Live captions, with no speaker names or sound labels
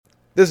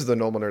This is the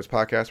Normal Nerds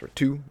Podcast, where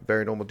two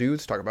very normal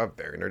dudes talk about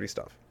very nerdy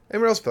stuff.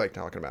 And what else feel like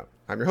talking about?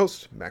 I'm your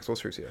host, Maxwell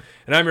Strucia.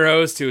 And I'm your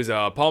host, who's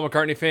a Paul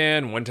McCartney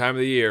fan, one time of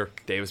the year,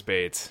 Davis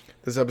Bates.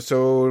 This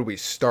episode, we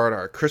start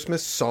our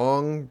Christmas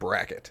song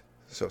bracket.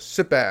 So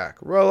sit back,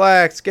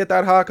 relax, get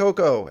that hot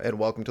cocoa, and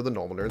welcome to the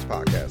Normal Nerds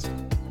Podcast.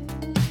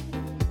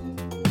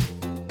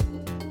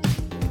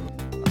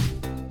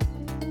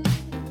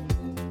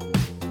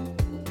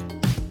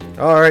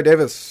 All right,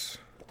 Davis.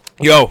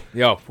 Yo.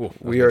 Ooh,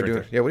 We are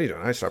doing... Yeah, what are you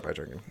doing? I start by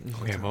drinking.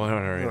 Okay, well, all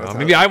right.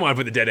 Maybe I want to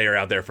put the dead air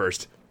out there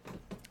first.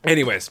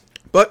 Anyways.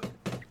 But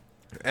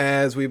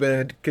as we've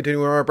been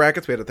continuing our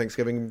brackets, we had a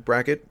Thanksgiving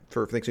bracket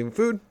for Thanksgiving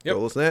food. Yep.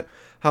 Go listen to that.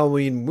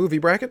 Halloween movie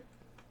bracket.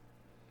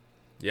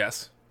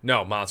 Yes.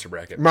 No, monster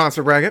bracket.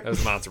 Monster bracket. That was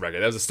the monster bracket.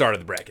 That was the start of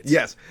the brackets.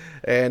 Yes.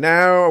 And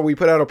now we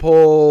put out a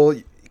poll.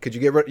 Could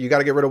you you got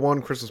to get rid of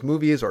one Christmas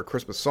movies or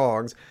Christmas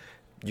songs?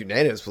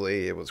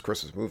 Unanimously, it was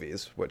Christmas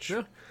movies, which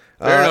Yeah.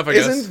 Fair enough, I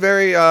guess. isn't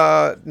very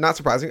not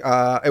surprising.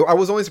 I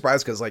was only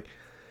surprised because like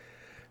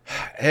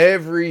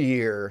every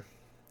year,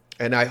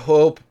 and I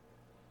hope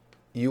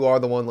you are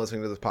the one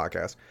listening to this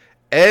podcast,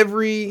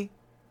 every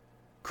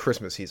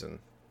Christmas season,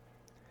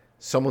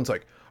 someone's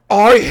like,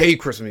 "I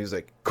hate Christmas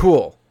music."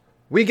 Cool,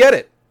 we get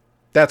it.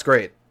 That's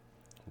great.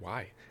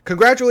 Why?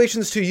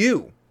 Congratulations to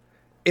you.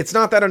 It's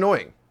not that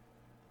annoying.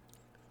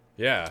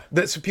 Yeah.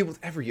 That's people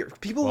every year.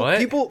 People, What?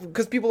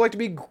 because people like to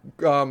be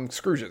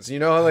Scrooges. You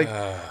know, like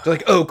they're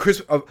like, "Oh,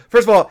 Christmas."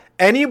 First of all,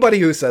 anybody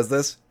who says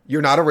this,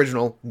 you're not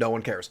original. No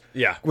one cares.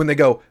 Yeah. When they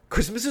go,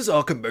 Christmas is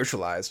all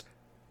commercialized.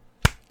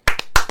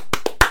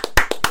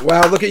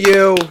 Wow, look at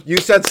you. You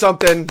said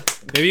something.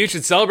 Maybe you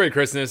should celebrate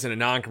Christmas in a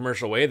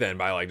non-commercial way then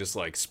by just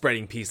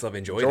spreading peace, love,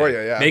 and joy. Joy,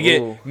 then.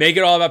 yeah. Make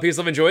it all about peace,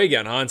 love, and joy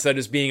again, huh? Instead of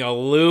just being a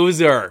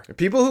loser.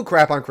 People who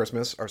crap on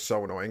Christmas are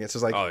so annoying. It's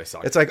just like, Oh, they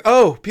suck. it's like,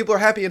 oh, people are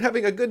happy and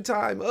having a good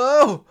time.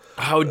 Oh,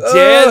 How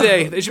dare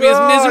they? They should be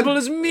God. as miserable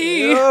as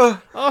me.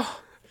 Oh.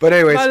 But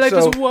anyways, My life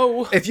so is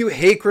woe. if you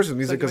hate Christmas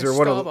music because Like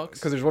you're my one of Starbucks.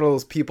 because there's one of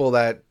those people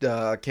that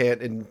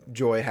can't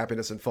enjoy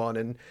happiness and fun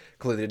and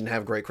clearly didn't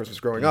have great Christmas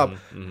growing up.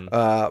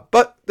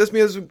 But this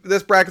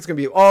bracket's gonna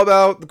be all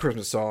about the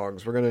Christmas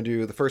songs. We're gonna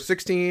do the first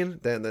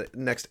 16, then the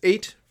next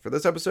 8 for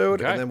this episode,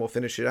 Okay. and then we'll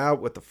finish it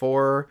out with the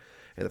 4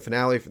 and the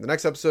finale for the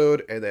next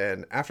episode. And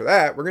then after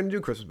that, we're gonna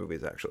do Christmas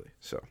movies actually.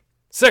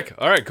 Sick.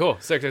 All right, cool.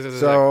 Sick.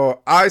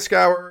 So I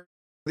scoured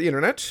the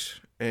internet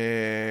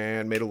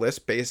and made a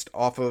list based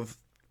off of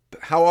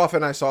how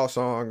often I saw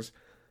songs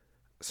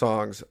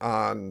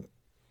on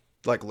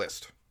like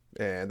list,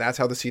 and that's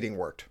how the seating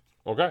worked.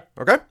 Okay.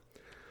 Okay,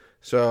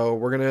 so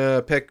we're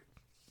gonna pick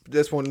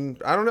this one.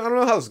 I don't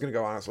know how this is gonna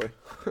go, honestly.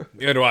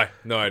 Yeah, do I?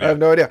 No I idea. have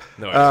no idea.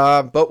 No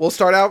idea. But we'll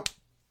start out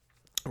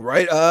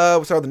right.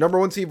 We'll start with the number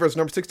 1 seed versus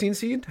number 16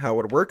 seed. How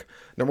would it work?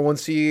 Number 1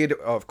 seed,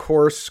 of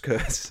course,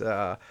 because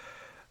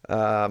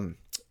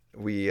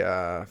we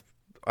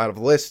out of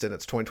the list, and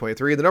it's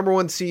 2023. The number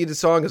 1 seed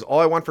song is "All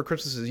I Want for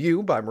Christmas Is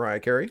You" by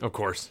Mariah Carey, Of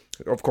course.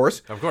 of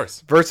course. Of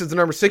course. Versus the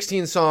number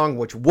 16 song,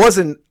 which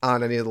wasn't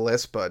on any of the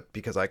lists, but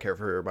because I care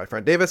for my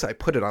friend Davis, I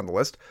put it on the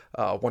list.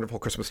 "Wonderful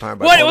Christmas Time"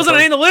 by What? It Paul wasn't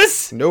on McCartney. any of the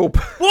list? Nope.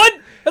 What?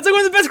 That's like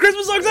one of the best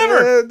Christmas songs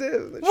ever.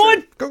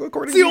 What?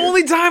 According It's to the you.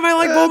 only time I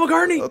like Paul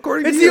McCartney.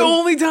 according to It's you. the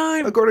only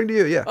time. According to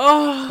you, yeah.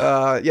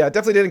 Oh, Yeah,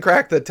 definitely didn't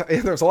crack the...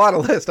 There's a lot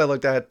of lists I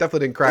looked at.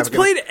 Definitely didn't crack it's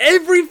played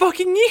every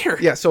fucking year.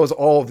 Yeah, so is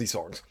all of these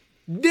songs.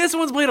 This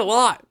one's played a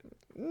lot.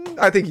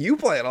 I think you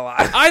play it a lot.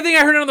 I think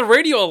I heard it on the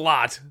radio a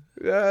lot.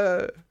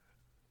 Uh,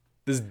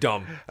 This is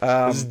dumb.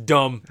 This is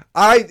dumb.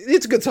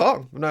 It's a good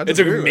song. I'm not It's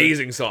an disagreeing with it.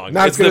 amazing song.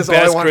 Not It's as good the as All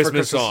I best Want for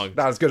Christmas song.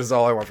 Not as good as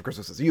All I Want for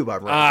Christmas Is You by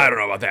Mariah I Carey. don't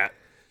know about that.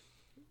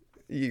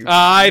 You-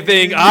 I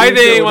think You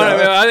one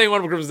know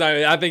of Christmas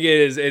Time. I think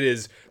it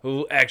is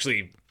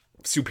actually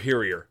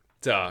superior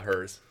to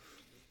hers.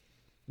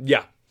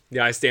 Yeah,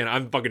 I stand.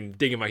 I'm fucking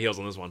digging my heels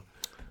on this one.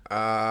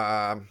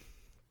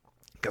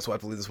 Guess we'll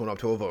have to leave this one up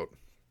to a vote.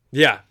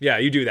 Yeah,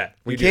 you do that.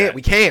 We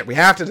can't. We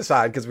have to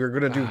decide because we're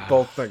going to do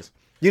both things.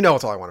 You know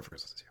it's All I Want for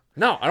Christmas Is You.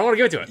 No, I don't want to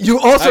give it to it. You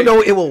also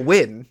know it will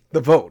win the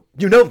vote.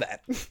 You know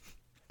that.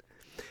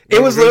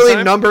 It was Christmas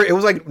literally Time? it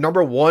was like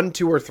number 1,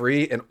 2, or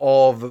 3 in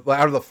all of the,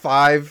 out of the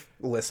 5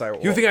 lists I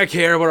You think I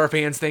care what our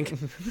fans think?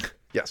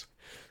 Yes.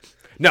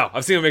 No,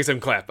 I've seen them make some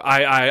clap.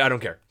 I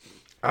don't care.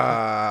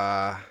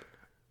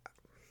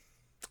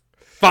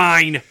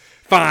 Fine.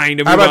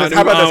 How about this?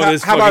 How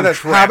about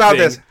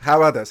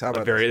this?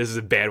 This is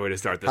a bad way to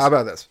start this. How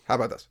about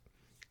this?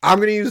 I'm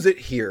going to use it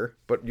here,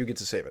 but you get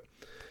to save it.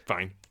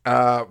 Fine.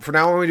 For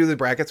now, when we do the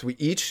brackets, we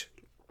each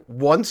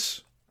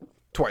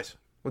twice.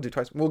 We'll do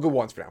twice. We'll go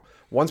once for now.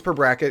 Once per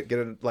bracket.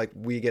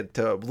 We get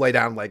to lay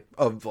down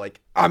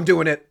I'm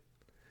doing it.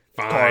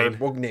 Fine. Card.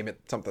 We'll name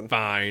it something.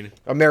 Fine.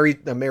 A merry.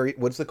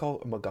 What's it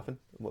called? A MacGuffin.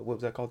 What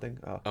was that called thing?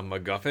 A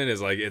MacGuffin is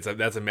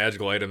that's a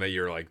magical item that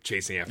you're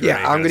chasing after. Yeah,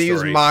 I'm going to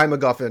use my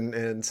MacGuffin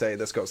and say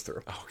this goes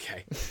through.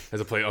 Okay. As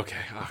a play. Okay.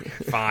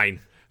 Fine.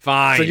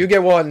 Fine. So you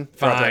get one.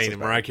 Fine.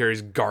 Mariah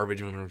Carey's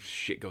garbage when her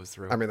shit goes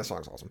through. I mean, the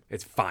song's awesome.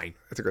 It's fine.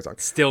 It's a great song.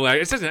 Still,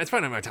 it's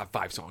fine in my top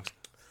 5 songs.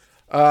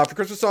 For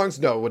Christmas songs,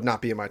 no, it would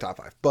not be in my top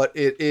 5, but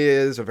it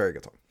is a very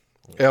good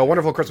song.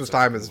 Wonderful Christmas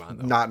Time is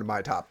not in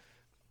my top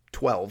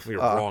 12. We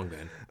were wrong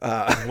then.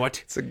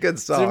 What? It's a good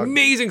It's song. an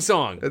amazing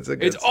song. It's a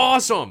good song.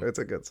 awesome. It's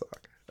a good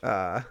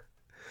song.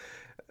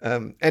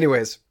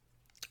 Anyways,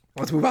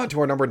 let's move on to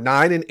our number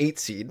 9 and 8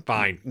 seed.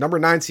 Fine. Number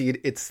 9 seed,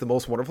 It's the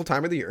Most Wonderful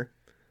Time of the Year.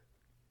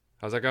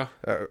 How's that go?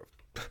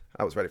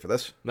 I was ready for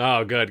this.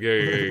 No, good.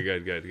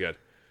 Good.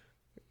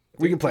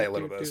 We can play a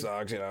little bit of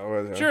songs,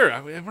 Sure.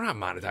 I mean, we're not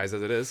monetized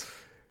as it is.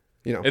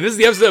 You know. And this is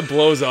the episode that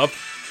blows up.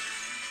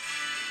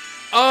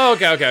 Oh,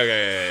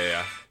 okay.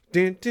 Yeah.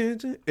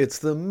 It's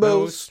the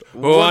most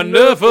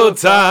wonderful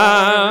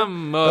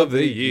time of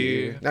the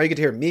year. Now you get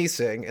to hear me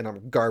sing, and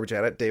I'm garbage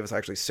at it. Davis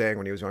actually sang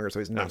when he was younger, so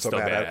he's not so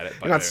bad at it.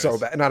 Not so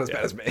bad, not as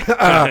bad as me.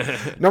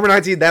 Number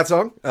 19, that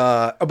song.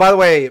 By the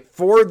way,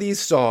 for these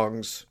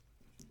songs,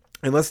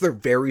 unless they're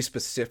very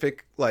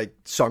specific, like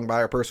sung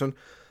by a person,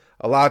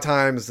 a lot of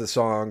times the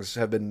songs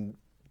have been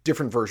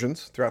different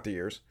versions throughout the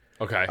years.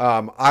 Okay.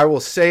 I will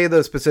say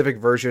the specific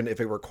version if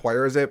it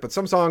requires it, but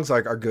some songs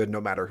are good no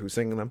matter who's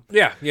singing them.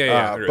 Yeah.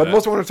 But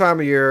most wonderful time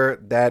of year,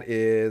 that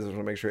is, I want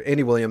to make sure,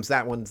 Andy Williams,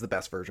 that one's the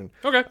best version.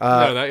 Okay.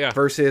 That, yeah.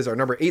 Versus our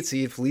number 8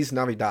 seed, Feliz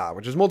Navidad,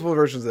 which is multiple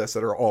versions of this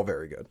that are all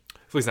very good.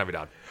 Feliz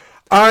Navidad.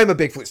 I'm a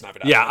big Feliz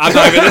Navidad. Yeah, I'm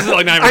not even, this is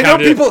like not even I know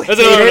people hate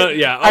it.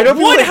 Yeah. I know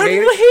people How do hate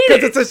you it hate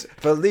because it? it's this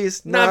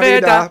Feliz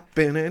Navidad,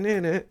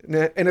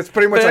 and it's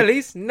pretty much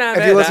Feliz like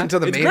Navidad. if you listen to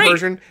the It's main great.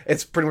 version,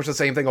 it's pretty much the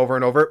same thing over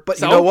and over. But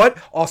So? you know what?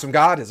 Awesome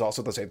God is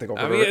also the same thing over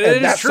and over,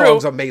 and that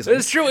song's amazing.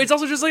 It's true. It's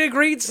also just like a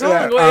great song.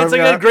 Yeah, It's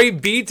like a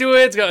great beat to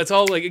it. It's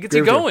all like it gets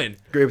you going.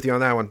 Agree with you on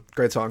that one.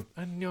 Great song.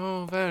 I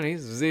know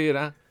Feliz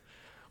Navidad.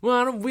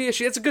 Wanna wish.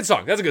 It's a good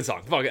song. That's a good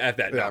song. Fuck F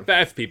that. Yeah.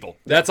 F people.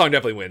 That song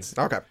definitely wins.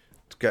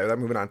 Okay, that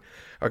moving on.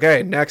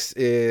 Okay, next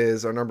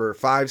is our number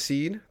 5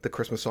 seed, The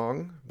Christmas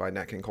Song by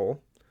Nat King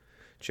Cole.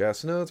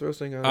 Chestnuts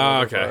roasting on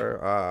the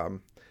fire.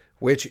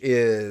 Which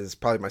is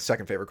probably my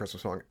second favorite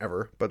Christmas song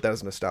ever, but that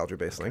is nostalgia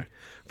based thing.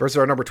 Versus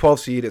our number 12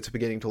 seed, It's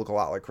beginning to look a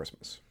lot like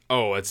Christmas.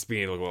 Oh, it's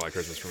beginning to look like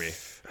Christmas for me.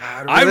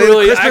 I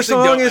really the Christmas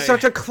song is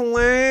such a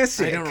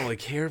classic. I don't really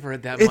care for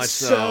it that it's much. It's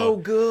so so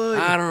good.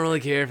 I don't really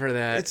care for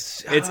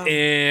that. I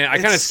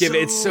kind of it's skip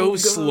it. It's so good.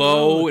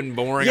 slow and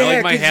boring. Yeah, I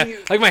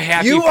like my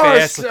happy you are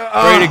fast, so-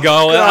 ready to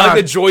go. I God. like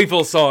the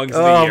joyful songs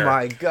of the Oh year.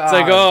 my God. It's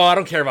like, oh, I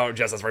don't care about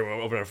Chestnuts right when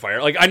we open a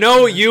fire. Like, I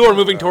know you are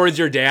moving towards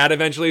your dad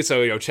eventually,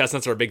 so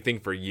chestnuts are a big thing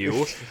for you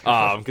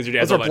because your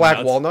dad's Those all are about black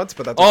nuts. walnuts,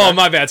 but that's Oh, okay.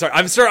 my bad. Sorry.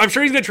 I'm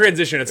sure he's gonna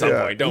transition at some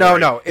point. Don't worry.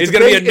 No. He's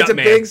gonna be a nut It's a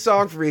man. big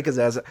song for me because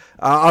as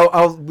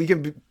we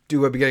can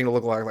do a beginning to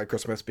look like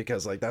Christmas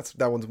because like that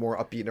one's more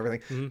upbeat and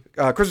everything.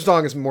 Mm-hmm. Christmas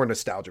song is more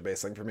nostalgia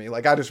based thing for me.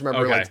 Like I just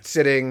remember Okay. like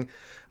sitting,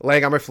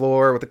 laying on my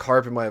floor with the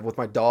carpet with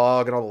my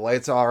dog and all the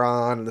lights are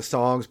on and the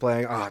song's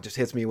playing. It just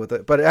hits me with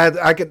it. But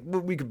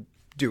we could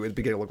do it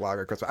beginning to look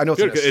like Christmas. I know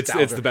it's Good,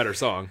 nostalgia. it's the better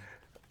song.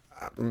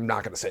 I'm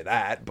not going to say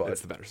that, but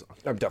It's the better song.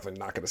 I'm definitely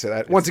not going to say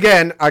that. Once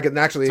again, I can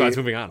actually. So it's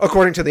moving on.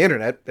 According to the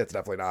internet, it's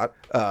definitely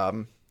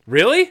not.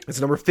 Really? It's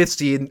number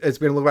 15. It's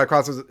been looked like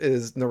Cross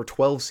is number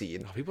 12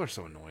 seed. Oh, people are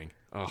so annoying.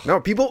 Oh. No,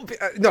 people.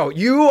 No,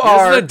 you Those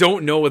are. that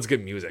don't know what's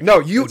good music. No,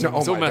 you. It's No,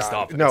 oh so my messed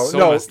God. up. No, It's so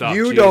no, messed up.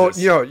 you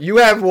Jesus. don't. You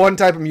have one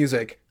type of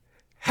music.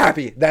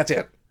 Happy. That's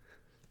it.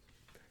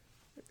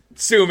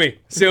 Sue me.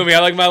 I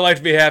like my life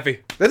to be happy.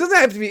 That doesn't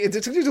have to be. It's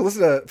easy to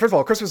listen to. First of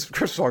all, Christmas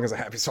song is a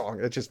happy song.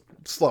 It's just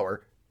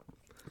slower.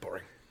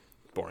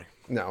 Boring.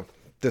 No,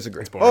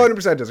 disagree. boring.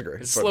 100% disagree.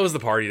 It slows the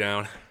party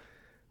down.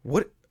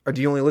 What?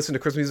 Do you only listen to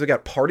Christmas music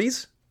at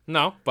parties?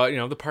 No, but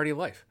the party of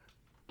life.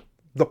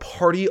 The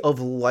party of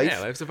life. Yeah,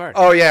 life's a party.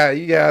 Oh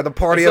yeah, the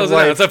party of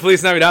life. It's like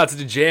Feliz Navidad. It's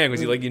such a jam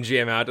because you can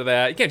jam out to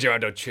that. You can't jam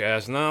out to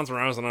chestnuts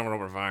roasting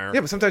over fire.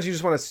 Yeah, but sometimes you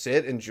just want to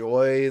sit,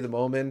 enjoy the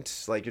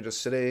moment. Like you're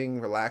just sitting,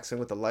 relaxing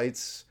with the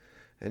lights,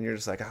 and you're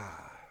just like,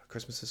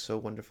 Christmas is so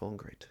wonderful and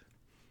great.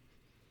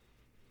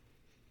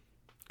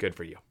 Good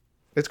for you.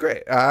 It's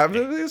great.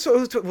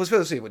 So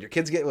let's see when your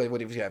kids get when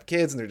you have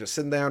kids and they're just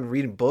sitting down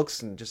reading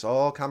books and just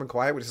all calm and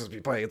quiet. We just be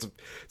playing. It's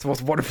the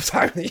most wonderful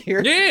time of the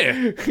year.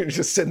 Yeah, you're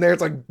just sitting there.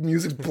 It's like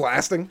music's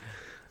blasting.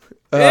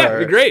 Yeah,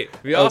 it'd be great.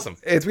 It'd be awesome.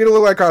 It's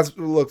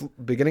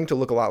beginning to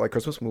look a lot like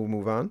Christmas. We'll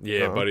move on.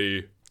 Yeah,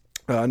 buddy.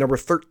 Number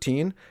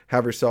 13,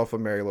 Have Yourself a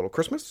Merry Little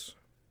Christmas.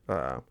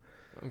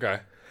 Okay.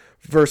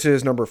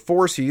 Versus number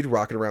 4 seed,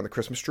 Rockin' Around the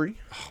Christmas Tree.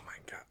 Oh my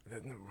God.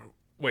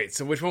 Wait,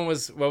 so which one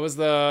was, what was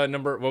the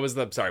number, what was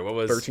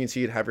 13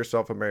 seed, Have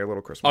Yourself a Merry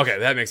Little Christmas. Okay,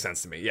 that makes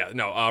sense to me. Yeah,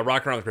 no,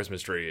 Rock Around the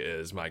Christmas Tree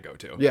is my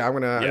go-to. Yeah, I'm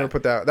gonna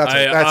put that. That's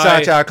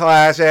I- such a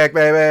classic,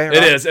 baby.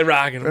 It is.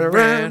 Rocking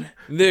around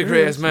the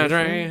Christmas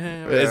tree.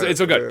 It's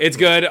so good. It's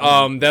good.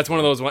 That's one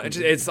of those ones.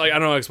 It's like, I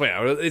don't know how to explain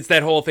it. It's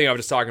that whole thing I was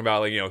just talking about,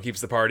 like,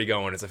 keeps the party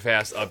going. It's a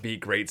fast, upbeat,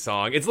 great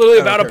song. It's literally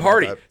about a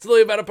party. It's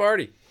literally about a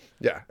party.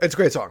 Yeah, it's a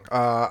great song.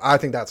 I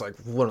think that's like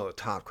one of the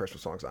top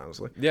Christmas songs,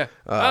 honestly. Yeah.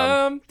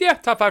 Yeah,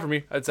 top 5 for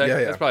me, I'd say.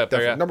 Yeah, That's probably up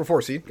there, yeah. Number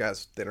 4 seed,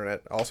 guys. The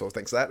internet also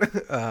thinks that.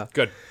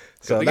 Good.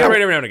 So they get it right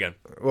every now and again.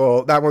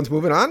 Well, that one's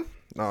moving on.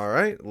 All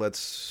right,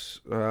 let's.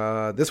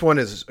 This one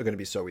is going to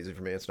be so easy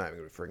for me. It's not even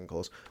going to be freaking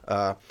close.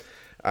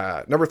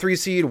 Number 3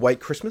 seed, White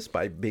Christmas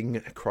by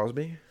Bing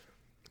Crosby.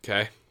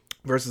 Okay.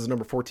 Versus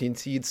number 14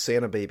 seed,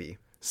 Santa Baby.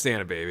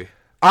 Santa Baby.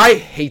 I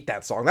hate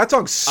that song. That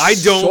song sucks. I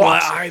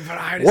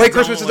don't. White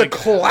Christmas is a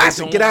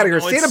classic. Get out of here.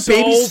 Santa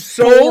Baby's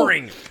so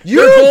boring.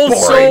 You're both boring.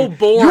 so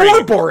boring.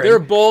 You're boring. They're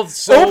both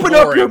so Open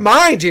boring. up your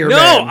mind here, no,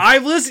 man.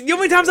 I've listened. You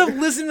know how many times I've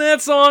listened to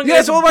that song? Yeah,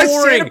 it's so my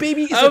boring. Santa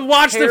Baby is I've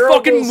watched the terrible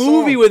fucking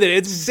movie song. with it.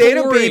 It's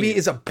Santa boring. Baby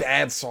is a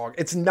bad song.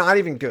 It's not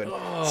even good.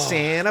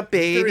 Santa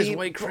Baby. there is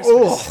White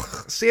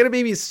Christmas. Santa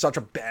Baby is such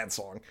a bad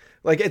song.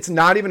 Like it's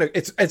not even.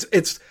 It's.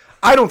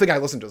 I don't think I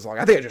listen to the song.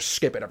 I think I just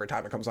skip it every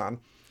time it comes on.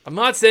 I'm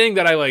not saying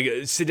that I like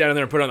sit down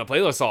there and put it on the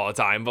playlist all the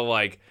time, but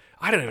like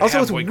I don't even. Also,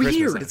 have it's White weird.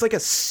 Christmas. It's like a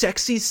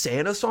sexy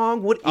Santa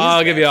song. What is I'll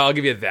that?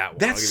 give you that one.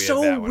 That's I'll give you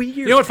so that one. weird.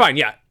 You know what? Fine.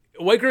 Yeah,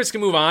 White Christmas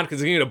can move on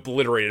because it's gonna get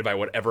obliterated by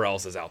whatever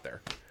else is out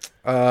there.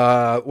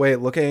 Wait,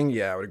 looking.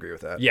 Yeah, I would agree with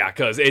that. Yeah,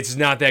 because it's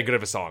not that good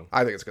of a song.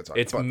 I think it's a good song.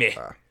 It's but, meh.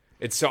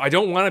 It's so I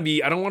don't want to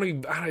be.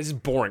 It's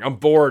just boring. I'm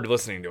bored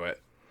listening to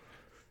it.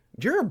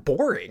 You're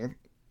boring.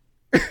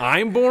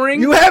 I'm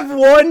boring. You have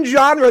one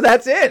genre.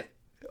 That's it.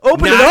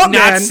 Open it up, not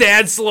man.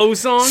 sad slow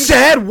songs.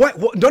 Sad. What?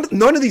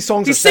 None of these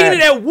songs He's are sad. singing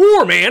it at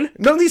war, man.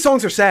 None of these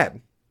songs are sad.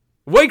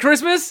 White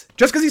Christmas.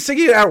 Just because he's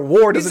singing it at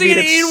war He's doesn't mean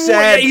singing it it's in sad.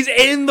 war. Yeah, he's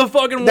in the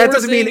fucking war. That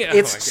doesn't mean singing.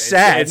 it's my God.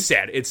 sad. It's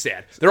sad. It's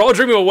sad. They're all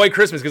dreaming of White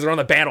Christmas because they're on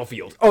the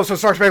battlefield. Oh, so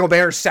Star Spangled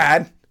Banner is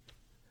sad?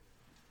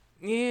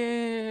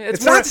 Yeah,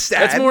 It's not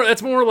sad.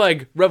 That's more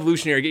like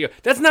revolutionary.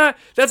 That's not.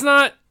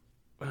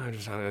 I'm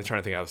trying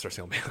to think how the Star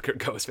Spangled Banner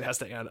goes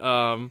fast. Hang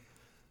on.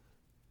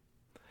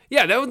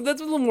 Yeah, that's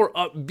a little more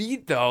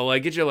upbeat though.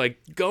 Like get you like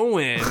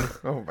going.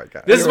 Oh my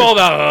god. This is all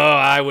about. Oh,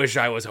 I wish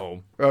I was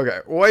home. Okay,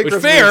 White Which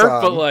Christmas. fair,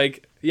 but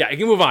like, yeah, it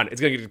can move on.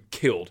 It's gonna get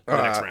killed in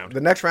the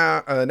next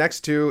round. The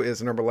next two is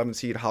the number 11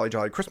 seed Holly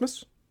Jolly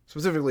Christmas,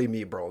 specifically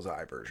me Burl's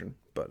Eye version,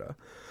 but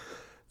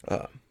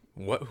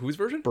What? Whose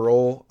version?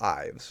 Burl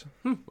Ives.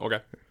 Okay.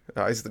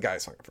 He's the guy who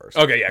sung it first.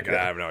 Okay. Yeah. 'Cause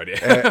I have no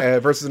idea.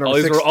 Versus the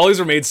number 6. all these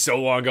were made so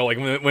long ago. Like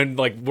when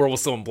like world was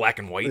still in black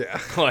and white. Yeah.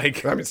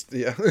 Like I mean,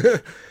 yeah.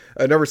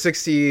 Number 6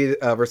 seed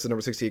versus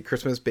number 6 seed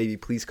Christmas Baby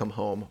Please Come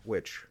Home,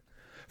 which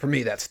for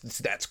me that's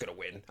gonna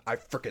win. I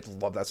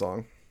freaking love that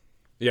song.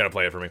 you gotta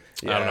play it for me.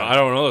 Yeah. I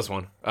don't know this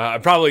one. I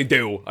probably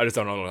do. I just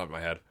don't know it off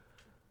my head.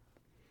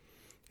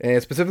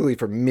 And specifically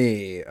for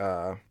me,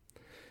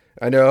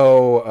 I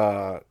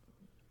know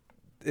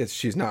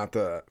she's not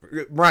the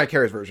Mariah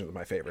Carey's version is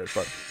my favorite,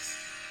 but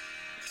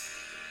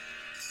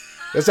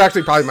it's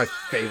actually probably my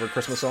favorite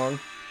Christmas song.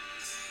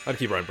 I'd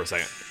keep running for a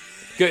second.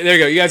 Good, there you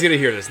go. You guys get to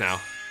hear this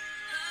now.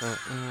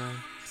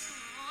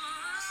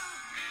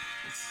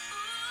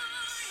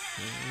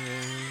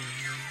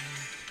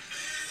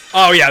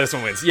 Oh yeah, this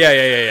one wins. Yeah.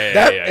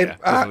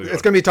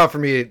 It's gonna be tough for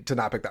me to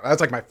not pick that. That's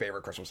like my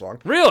favorite Christmas song.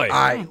 Really?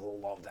 I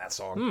love that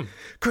song.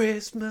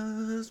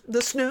 Christmas,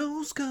 the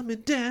snow's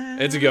coming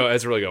down. It's a go.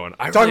 It's a really good one.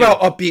 Talking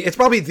about upbeat. It's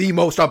probably the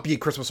most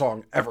upbeat Christmas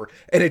song ever,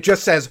 and it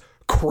just says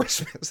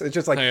Christmas. It's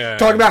just like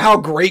talking about how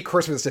great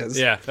Christmas is.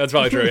 Yeah, that's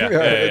probably true.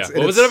 Yeah.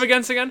 What was it up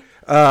against again?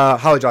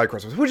 Holly Jolly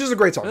Christmas, which is a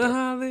great song. Too.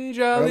 Holly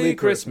Jolly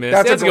Christmas.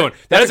 That's That's a good one.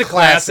 That is a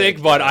classic,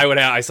 classic, but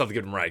I still have to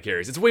give it Mariah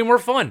Carey's. It's way more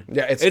fun.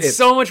 Yeah, it's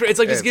so much. It's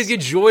like just gives you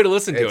joy to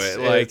listen to it's- it.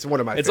 Like it's one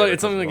of my It's like favorite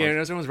it's something like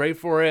Christmas everyone's ready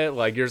for it.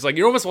 Like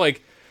you're almost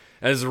like.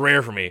 And this is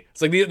rare for me.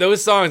 It's like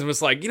those songs. I'm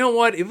just like, you know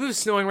what? If it was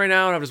snowing right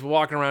now and I'm just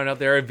walking around out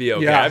there, it'd be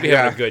okay. Yeah, I'd be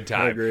having a yeah, good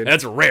time. I agreed. And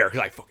that's rare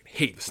because I fucking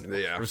hate the snow.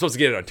 Yeah. We're supposed to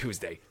get it on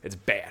Tuesday. It's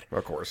bad.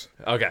 Of course.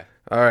 Okay.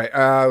 All right,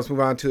 let's move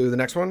on to the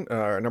next one.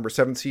 Our number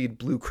 7 seed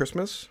Blue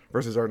Christmas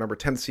versus our number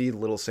 10 seed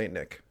Little Saint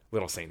Nick.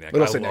 Little Saint Nick.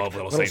 Little I Saint love Nick.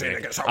 Little Little Saint Saint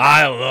Nick. Nick is so good.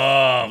 I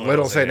love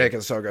Little Saint Nick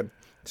is so good.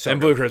 So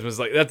and good. Blue Christmas,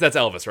 like that's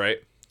Elvis, right?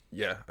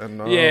 Yeah. And,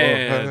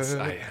 Yeah,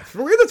 for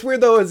me, that's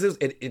weird though. Is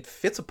it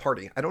fits a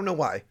party? I don't know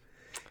why.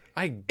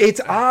 It's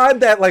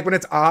odd that like when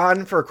it's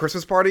on for a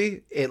Christmas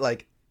party, it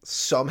like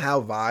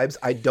somehow vibes.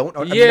 I've never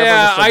understood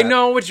I that.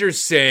 know what you're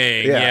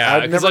saying. Yeah, Yeah,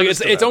 I've because never like it's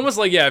understood that. almost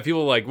like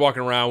people like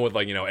walking around with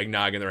like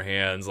eggnog in their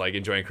hands, like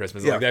enjoying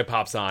Christmas. Yeah. Like that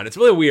pops on. It's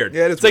really weird.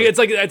 Yeah, it is it's like weird. it's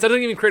like it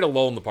doesn't even create a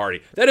lull in the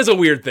party. That is a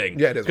weird thing.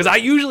 Yeah, it is because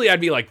weird.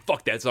 I'd be like,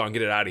 fuck that song,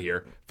 get it out of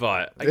here.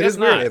 But I It guess is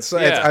weird.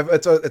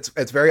 not.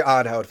 It's very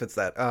odd how it fits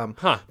that.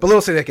 Huh. But Little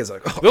Saint Nick is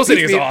like Little Saint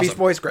Nick is awesome. Beach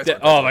Boys, great song.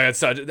 Oh my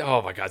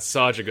god,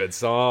 such a good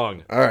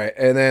song. All right,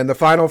 and then the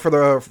final for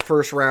the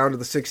first round of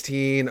the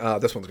 16.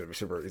 This one's gonna be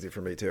super easy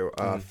for me too.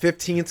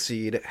 15th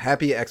seed,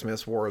 Happy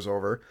Xmas, War Is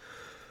Over.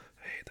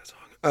 I hate that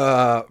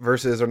song.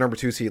 Versus our number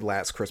 2 seed,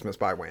 Last Christmas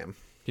by Wham.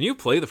 Can you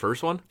play the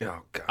first one?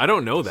 Oh God, I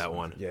don't know that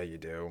one. Yeah, you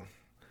do.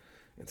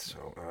 It's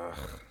so.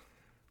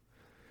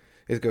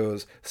 It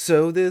goes.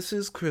 So this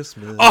is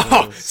Christmas.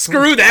 Oh,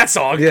 screw that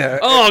song. Yeah.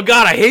 Oh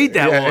god, I hate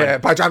that Yeah, one. yeah,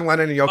 by John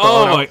Lennon and Yoko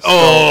Oh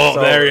Ono.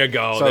 my! There you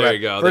go. so there that- you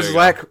go. Versus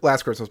there you go.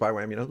 Last Christmas by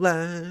Wham.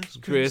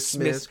 Last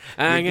Christmas,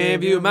 I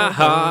gave you my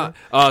heart.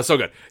 So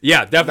good.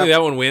 Yeah, definitely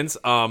that one wins.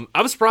 I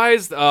was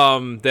surprised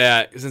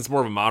that since it's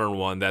more of a modern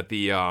one, that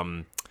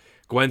the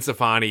Gwen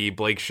Stefani,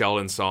 Blake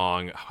Shelton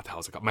song. What the hell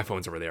is it called? My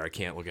phone's over there. I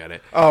can't look at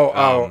it.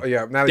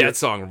 Yeah. Now That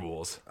song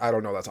rules. I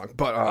don't know that song,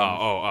 but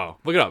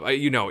Look it up.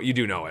 You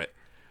do know it.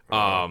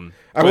 I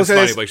will say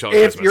this,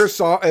 if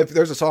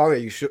there's a song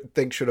that you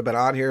think should have been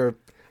on here,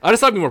 I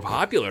just thought it'd be more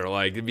popular,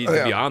 like to be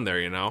on there,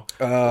 you know.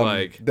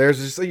 There's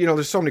just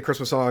there's so many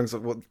Christmas songs.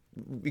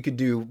 We could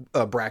do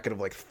a bracket of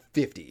like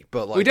 50,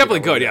 but like we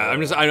definitely could. Yeah,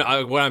 I'm just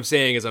what I'm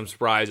saying is I'm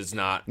surprised it's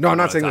not. No, I'm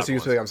not saying this to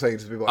you. I'm saying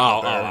to people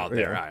out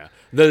there. Yeah.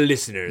 The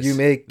listeners. You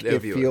make it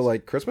feel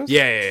like Christmas.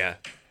 Yeah.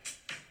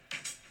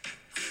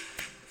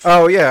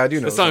 Oh yeah, I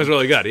do know. The song's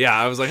really good. Yeah,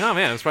 I was like, oh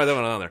man, I'm surprised that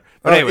one on there.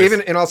 But anyways.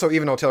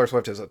 Even though Taylor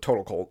Swift is a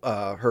total cult,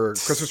 her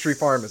Christmas Tree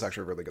Farm is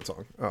actually a really good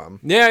song.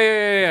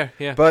 Yeah.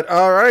 But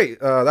all right,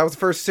 that was the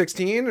first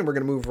 16, and we're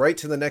gonna move right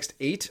to the next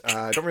 8.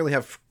 I don't really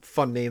have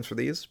fun names for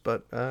these,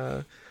 but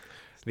the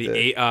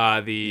 8,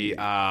 how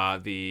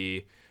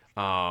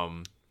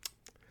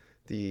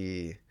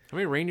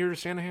many reindeer does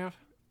Santa have?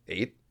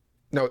 8?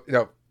 No,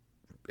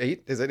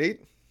 8. Is it 8?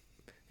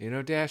 You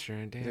know, Dasher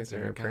and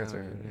Dancer and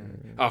Prancer.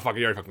 Oh, fuck,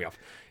 you already fucked me off.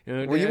 You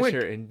know,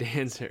 Dasher and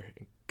Dancer,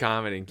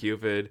 Comet and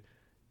Cupid,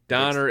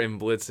 Donner and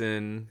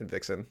Blitzen. And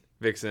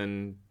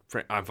Vixen.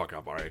 I'm fucking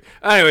up already.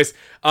 Anyways.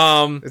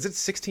 Is it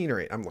 16 or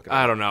 8? I'm looking.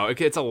 I don't know.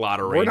 It's a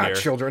lot of reindeer. We're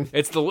not children.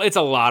 It's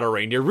a lot of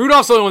reindeer.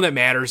 Rudolph's the only one that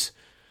matters.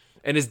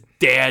 And his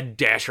dad,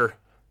 Dasher.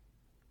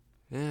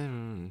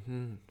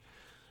 And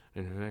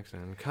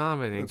Vixen,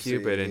 Comet and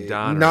Cupid and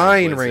Donner.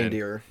 9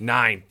 reindeer.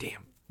 9,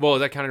 damn. Well, is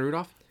that counting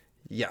Rudolph?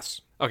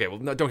 Yes. Okay, well,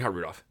 no, don't count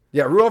Rudolph.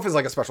 Yeah, Rudolph is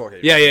like a special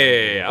occasion.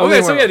 Yeah.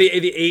 Okay, so yeah, the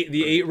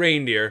 8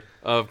 reindeer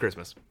of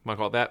Christmas. Want to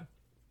call it that?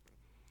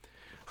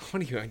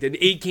 What are you?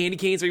 The 8 candy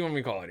canes? What do you want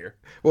me to call it here?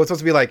 Well, it's supposed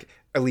to be like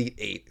Elite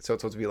 8, so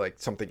it's supposed to be like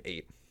something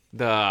 8.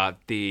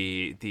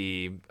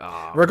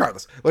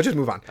 Regardless, let's just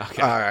move on.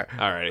 Okay. All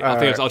right.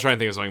 I'll try and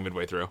think of something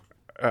midway through.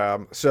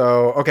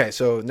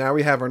 So now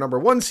we have our number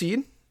 1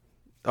 seed.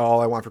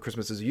 All I Want for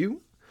Christmas Is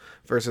You,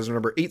 versus our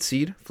number 8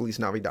 seed, Feliz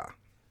Navidad.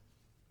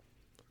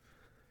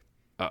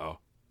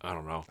 I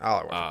don't know. All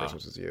I Want for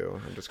Christmas Is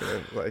You. I'm just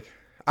gonna like.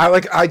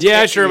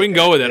 Sure, we can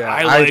go with it. Yeah,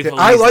 I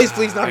like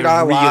Feliz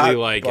Navidad a lot. I really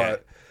like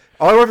it.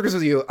 All I Want for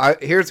Christmas Is You.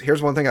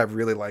 Here's one thing I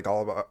really like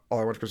All I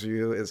Want for Christmas Is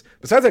You is,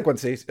 besides that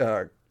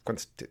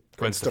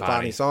Gwen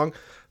Stefani song,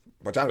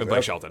 which I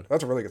Blake Shelton.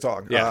 That's a really good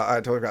song. Yeah, I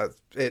totally forgot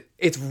it.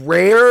 It's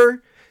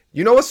rare.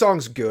 You know a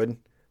song's good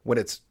when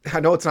it's.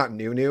 I know it's not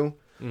new,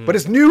 but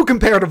it's new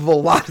compared to a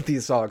lot of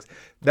these songs.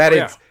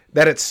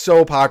 That it's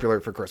so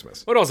popular for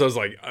Christmas. But also, it's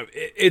like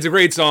it's a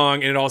great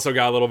song, and it also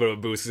got a little bit of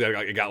a boost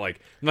because it got like,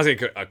 I'm not saying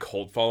a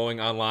cult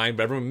following online,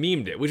 but everyone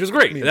memed it, which was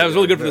great. That was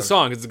really good for the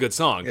song because it's a good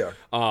song. Yeah.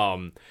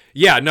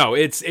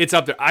 It's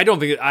up there. I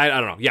don't think I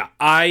don't know. Yeah,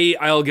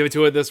 I'll give it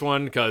to it this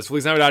one because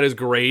Feliz Navidad is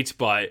great,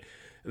 but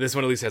this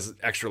one at least has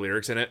extra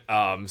lyrics in it.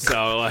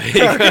 So like,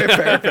 okay,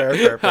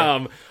 fair.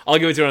 I'll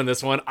give it to it on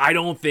this one. I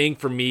don't think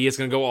for me it's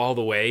gonna go all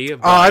the way.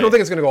 I don't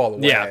think it's gonna go all the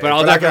way. Yeah, but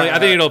I'll definitely. I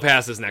think it'll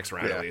pass this next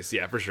round at least.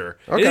 Yeah, for sure.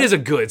 Okay. It is a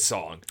good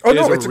song.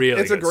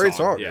 It's a great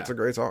song. Yeah. It's a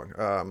great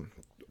song.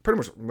 Pretty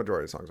much the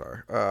majority of songs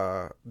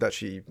are that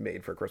she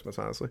made for Christmas,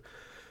 honestly,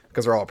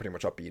 because they're all pretty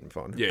much upbeat and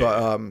fun.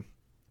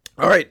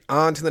 All right,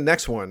 on to the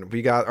next one.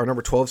 We got our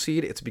number 12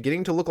 seed. It's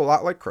beginning to look a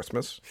lot like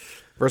Christmas.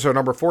 Versus our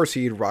number 4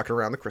 seed, Rocking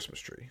Around the Christmas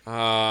Tree.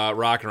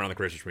 Rocking Around the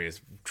Christmas Tree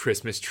is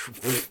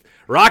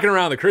Rocking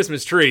Around the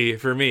Christmas Tree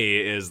for me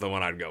is the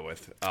one I'd go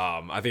with.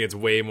 I think it's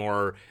way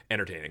more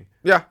entertaining.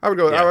 Yeah, I would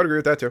go. Yeah. I would agree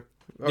with that too.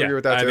 I think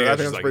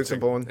it's a pretty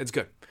simple one. It's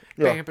good.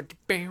 Yeah.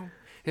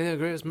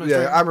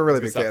 Yeah, I'm a really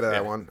big fan of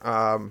that one.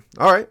 All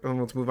right, and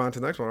let's move on to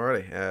the next one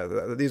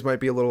already. These might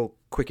be a little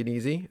quick and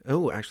easy.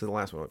 Oh, actually, the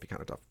last one might be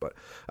kind of tough. But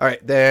all right,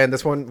 then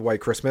this one, White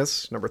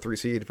Christmas, number 3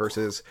 seed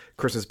versus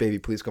Christmas Baby,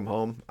 Please Come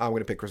Home. I'm going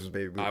to pick Christmas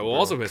Baby. I will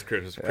also miss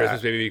Christmas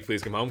Baby,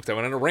 Please Come Home because I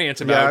went on a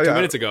rant about 2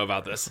 minutes ago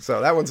about this.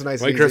 So that one's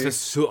nice. White Christmas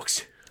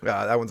sucks.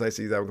 That one's nice.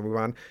 That we can move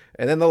on.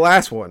 And then the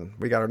last one,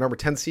 we got our number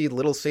 10 seed,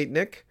 Little Saint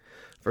Nick,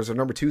 versus our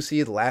number 2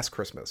 seed, Last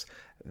Christmas.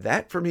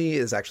 That for me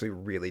is actually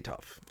really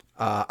tough.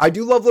 I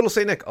do love Little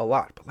Saint Nick a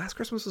lot, but Last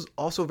Christmas is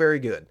also very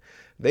good.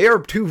 They are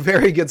 2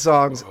 very good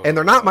songs, and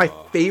they're not my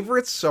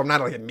favorites, so I'm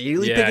not like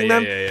immediately picking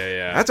them.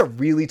 Yeah. That's a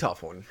really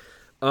tough one.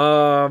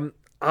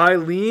 I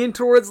lean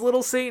towards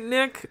Little Saint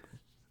Nick.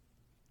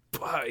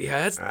 But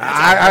yeah, it's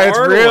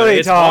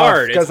really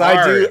tough because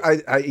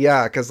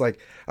because like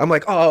I'm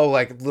like, oh,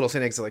 like Little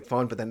Saint Nick's like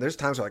fun, but then there's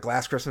times where like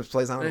Last Christmas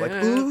plays on, I'm like,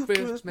 ooh,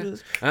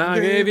 Christmas, I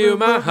gave you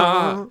my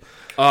heart.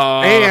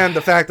 And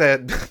the fact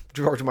that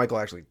George Michael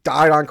actually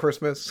died on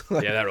Christmas,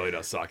 like, that really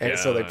does suck. And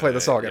so they play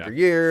the song every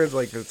year. It's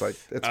crazy.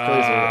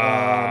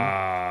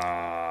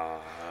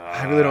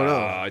 I really don't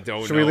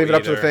know. Should we leave it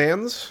up to the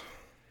fans?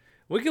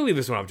 We can leave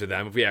this one up to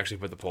them if we actually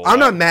put the poll. I'm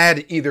not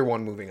mad either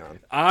one moving on.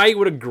 I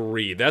would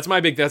agree. That's why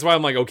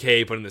I'm like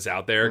okay putting this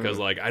out there because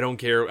like I don't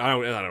care.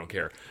 I don't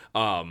care.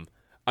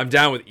 I'm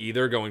down with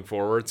either going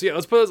forward. So yeah,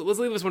 let's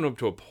leave this one up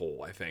to a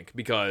poll. I think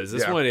because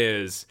this one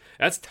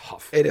that's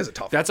tough. It is a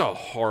tough. That's a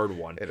hard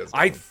one. It is.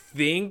 I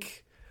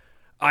think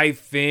I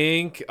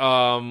think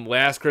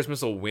Last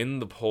Christmas will win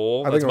the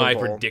poll. I That's think my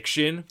it'll win the poll.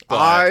 prediction.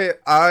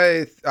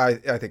 I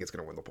think it's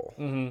gonna win the poll,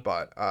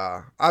 but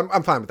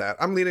I'm fine with that.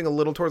 I'm leaning a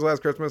little towards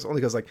Last Christmas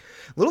only because like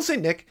Little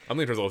Saint Nick. I'm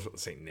leaning towards Little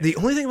Saint Nick. The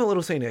only thing about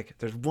Little Saint Nick,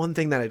 there's one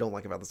thing that I don't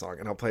like about the song,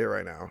 and I'll play it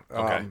right now.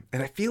 Okay.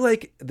 And I feel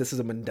like this is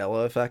a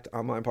Mandela effect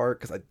on my part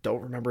because I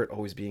don't remember it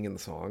always being in the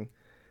song,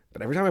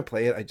 but every time I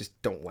play it, I just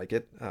don't like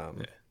it.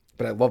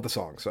 But I love the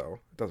song, so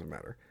it doesn't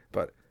matter.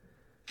 But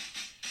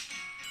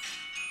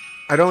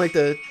I don't like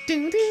the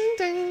ding ding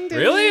ding ding.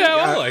 Really?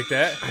 I don't like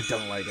that. I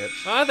don't like it.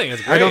 I think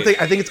it's great.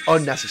 I think it's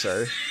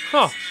unnecessary.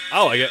 Huh.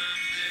 I like it.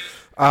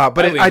 But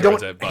lean I don't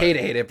towards it, but- hate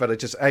it. But it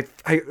just I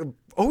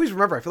always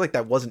remember. I feel like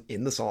that wasn't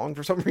in the song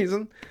for some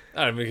reason.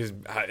 I don't know, because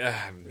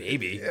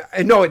maybe.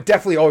 I know it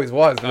definitely always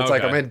was. But it's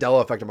like a Okay.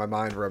 Mandela effect in my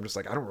mind where I'm just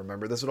like I don't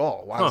remember this at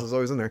all. Why is this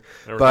always in there?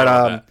 Never But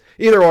thought about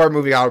either or,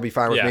 moving out will be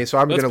fine with Yeah. me. So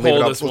I'm Let's going to leave it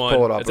poll up. this Let's one.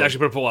 pull it up. Let's actually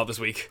put a poll out this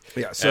week.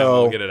 Yeah. And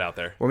So we'll get it out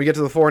there. when we get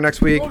to the 4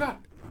 next week, Oh God.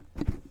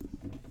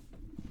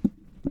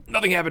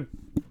 Nothing happened.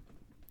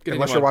 Good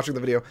unless thing you're won. watching the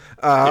video,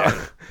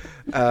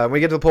 when we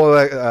get to the poll,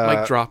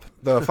 Mic drop.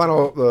 the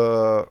final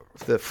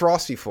the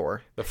Frosty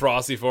 4. The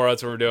Frosty 4,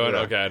 that's what we're doing.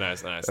 Yeah. Okay,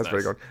 nice. That's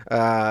pretty good.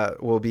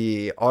 Will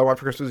be All I Want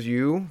for Christmas Is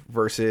You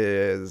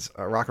versus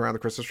Rock Around the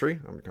Christmas Tree.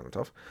 I'm kind of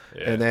tough.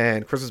 Yeah. And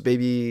then Christmas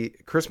Baby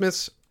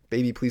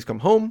Please Come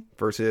Home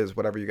versus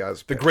whatever you guys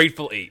The pick.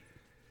 Grateful 8.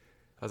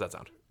 How's that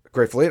sound?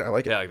 Grateful Eight. I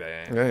like it. Yeah, I like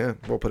that. Yeah.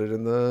 We'll put it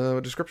in the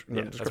description.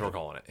 Yeah, that's what we're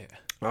calling it.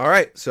 Yeah. All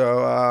right.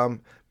 So,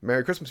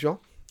 Merry Christmas,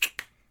 y'all.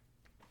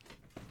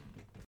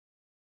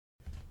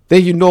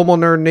 Thank you, Normal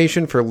Nerd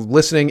Nation, for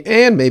listening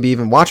and maybe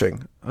even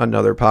watching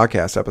another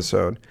podcast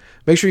episode.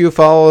 Make sure you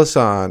follow us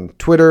on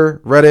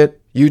Twitter, Reddit,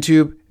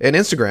 YouTube, and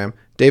Instagram.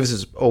 Davis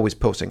is always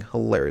posting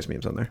hilarious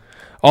memes on there.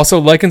 Also,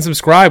 like and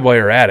subscribe while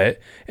you're at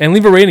it, and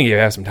leave a rating if you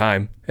have some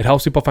time. It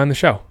helps people find the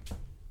show.